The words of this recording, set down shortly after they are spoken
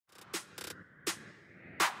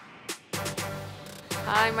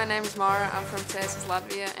Hi, my name is Mara. I'm from Texas,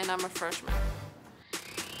 Latvia, and I'm a freshman.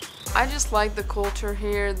 I just like the culture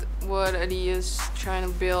here, what it is trying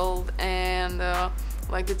to build, and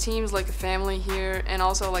like the team's like a family here, and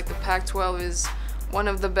also like the Pac-12 is one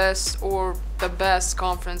of the best or the best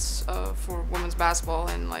conference for women's basketball,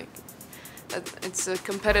 and like it's a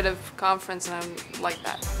competitive conference, and I like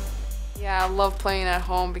that. Yeah, I love playing at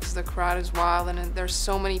home because the crowd is wild and there's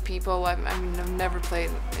so many people. I mean, I've never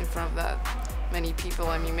played in front of that many people.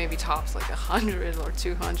 I mean, maybe tops like 100 or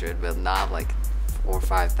 200, but not like 4,000 or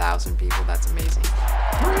 5,000 people. That's amazing.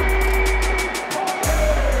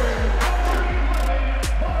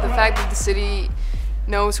 The fact that the city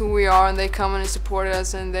knows who we are and they come and support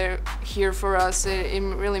us and they're here for us, it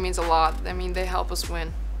really means a lot. I mean, they help us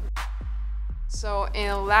win. So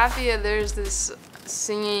in Latvia, there's this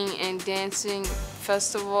singing and dancing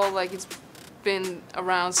festival, like it's been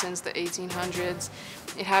around since the 1800s.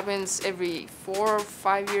 It happens every 4 or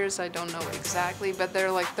 5 years, I don't know exactly, but there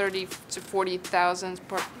are like 30 to 40,000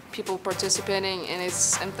 people participating, and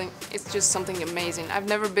it's just something amazing. I've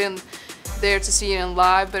never been there to see it in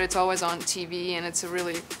live, but it's always on TV, and it's a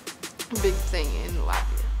really big thing in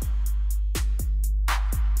Latvia.